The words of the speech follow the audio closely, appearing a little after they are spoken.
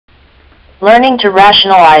Learning to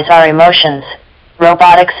rationalize our emotions,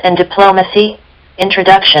 robotics and diplomacy,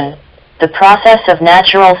 introduction, the process of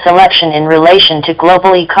natural selection in relation to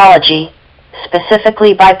global ecology,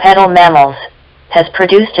 specifically bipedal mammals, has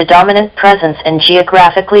produced a dominant presence and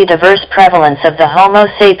geographically diverse prevalence of the Homo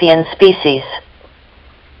sapiens species.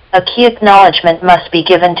 A key acknowledgement must be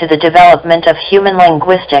given to the development of human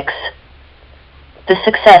linguistics. The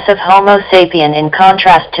success of Homo sapien in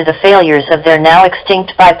contrast to the failures of their now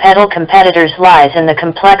extinct bipedal competitors lies in the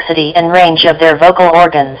complexity and range of their vocal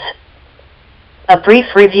organs. A brief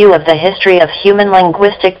review of the history of human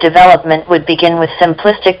linguistic development would begin with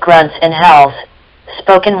simplistic grunts and howls,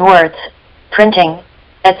 spoken words, printing,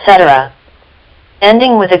 etc.,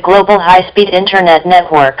 ending with a global high-speed internet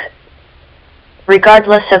network.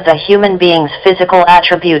 Regardless of the human being's physical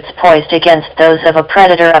attributes poised against those of a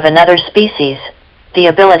predator of another species, the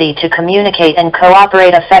ability to communicate and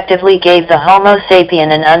cooperate effectively gave the Homo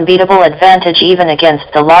sapien an unbeatable advantage even against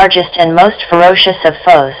the largest and most ferocious of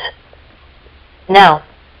foes. Now,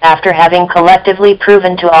 after having collectively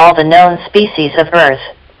proven to all the known species of Earth,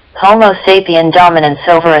 Homo sapien dominance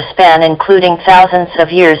over a span including thousands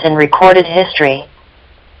of years in recorded history.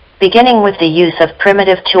 Beginning with the use of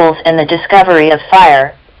primitive tools and the discovery of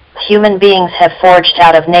fire, human beings have forged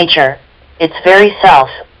out of nature, its very self,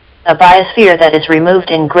 a biosphere that is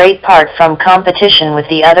removed in great part from competition with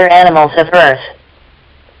the other animals of Earth.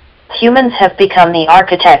 Humans have become the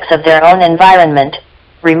architects of their own environment,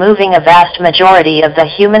 removing a vast majority of the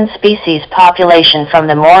human species population from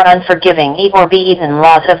the more unforgiving eat or be eaten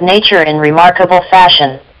laws of nature in remarkable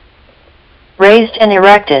fashion. Raised and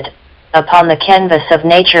erected upon the canvas of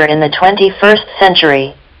nature in the 21st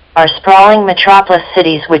century, are sprawling metropolis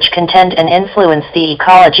cities which contend and influence the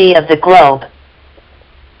ecology of the globe.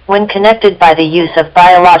 When connected by the use of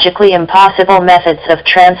biologically impossible methods of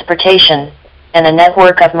transportation, and a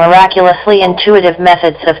network of miraculously intuitive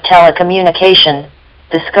methods of telecommunication,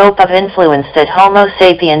 the scope of influence that Homo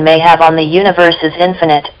sapien may have on the universe is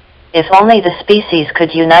infinite, if only the species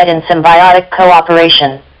could unite in symbiotic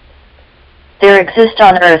cooperation. There exists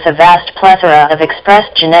on Earth a vast plethora of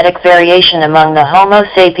expressed genetic variation among the Homo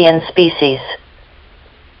sapien species.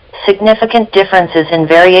 Significant differences in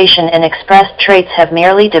variation in expressed traits have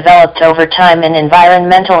merely developed over time in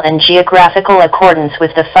environmental and geographical accordance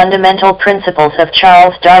with the fundamental principles of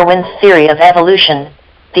Charles Darwin's theory of evolution,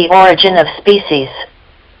 the origin of species.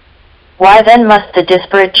 Why then must the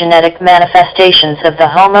disparate genetic manifestations of the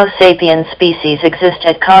Homo sapiens species exist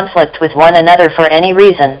at conflict with one another for any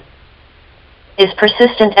reason? Is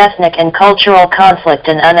persistent ethnic and cultural conflict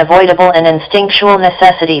an unavoidable and instinctual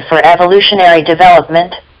necessity for evolutionary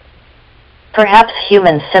development? Perhaps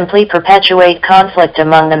humans simply perpetuate conflict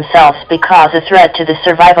among themselves because a threat to the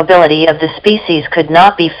survivability of the species could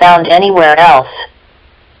not be found anywhere else.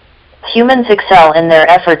 Humans excel in their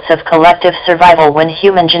efforts of collective survival when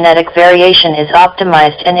human genetic variation is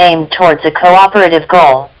optimized and aimed towards a cooperative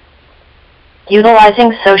goal.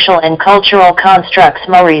 Utilizing social and cultural constructs,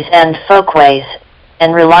 mores and folkways,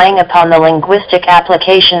 and relying upon the linguistic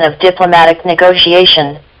application of diplomatic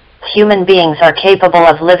negotiation, human beings are capable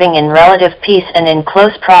of living in relative peace and in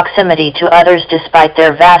close proximity to others despite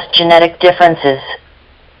their vast genetic differences.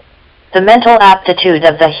 The mental aptitude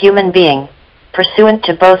of the human being, pursuant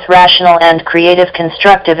to both rational and creative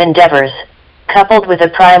constructive endeavors, coupled with a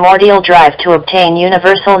primordial drive to obtain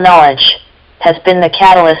universal knowledge, has been the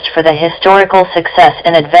catalyst for the historical success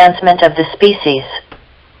and advancement of the species.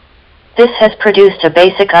 This has produced a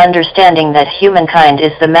basic understanding that humankind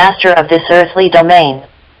is the master of this earthly domain.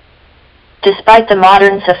 Despite the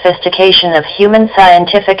modern sophistication of human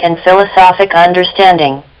scientific and philosophic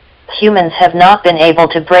understanding, humans have not been able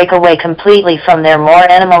to break away completely from their more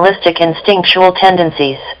animalistic instinctual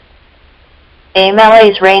tendencies. A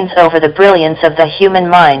malaise reigns over the brilliance of the human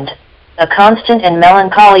mind, a constant and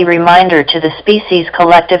melancholy reminder to the species'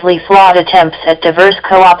 collectively flawed attempts at diverse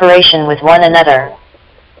cooperation with one another.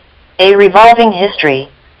 A revolving history,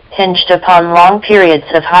 hinged upon long periods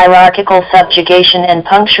of hierarchical subjugation and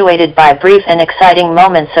punctuated by brief and exciting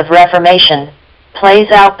moments of reformation,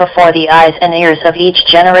 plays out before the eyes and ears of each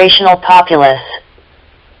generational populace.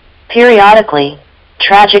 Periodically,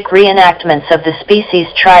 tragic reenactments of the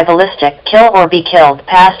species' tribalistic kill or be killed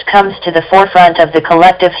past comes to the forefront of the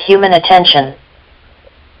collective human attention.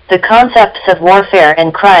 The concepts of warfare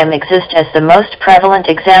and crime exist as the most prevalent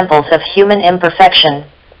examples of human imperfection,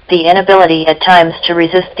 the inability at times to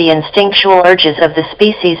resist the instinctual urges of the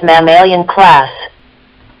species' mammalian class.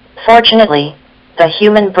 Fortunately, the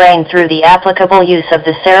human brain through the applicable use of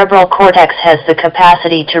the cerebral cortex has the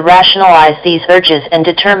capacity to rationalize these urges and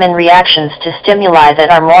determine reactions to stimuli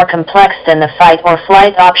that are more complex than the fight or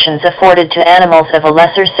flight options afforded to animals of a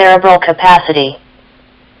lesser cerebral capacity.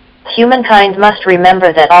 Humankind must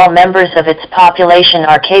remember that all members of its population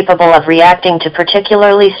are capable of reacting to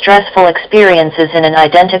particularly stressful experiences in an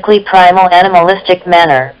identically primal animalistic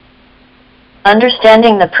manner.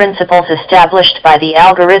 Understanding the principles established by the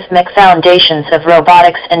algorithmic foundations of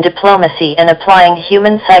robotics and diplomacy and applying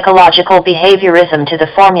human psychological behaviorism to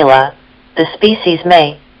the formula, the species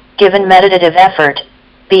may, given meditative effort,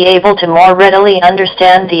 be able to more readily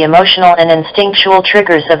understand the emotional and instinctual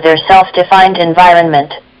triggers of their self-defined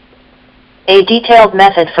environment. A detailed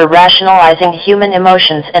method for rationalizing human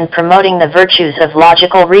emotions and promoting the virtues of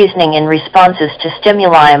logical reasoning in responses to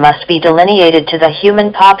stimuli must be delineated to the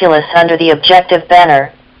human populace under the objective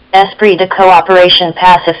banner, Esprit de coopération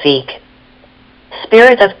pacifique.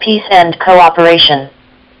 Spirit of peace and cooperation.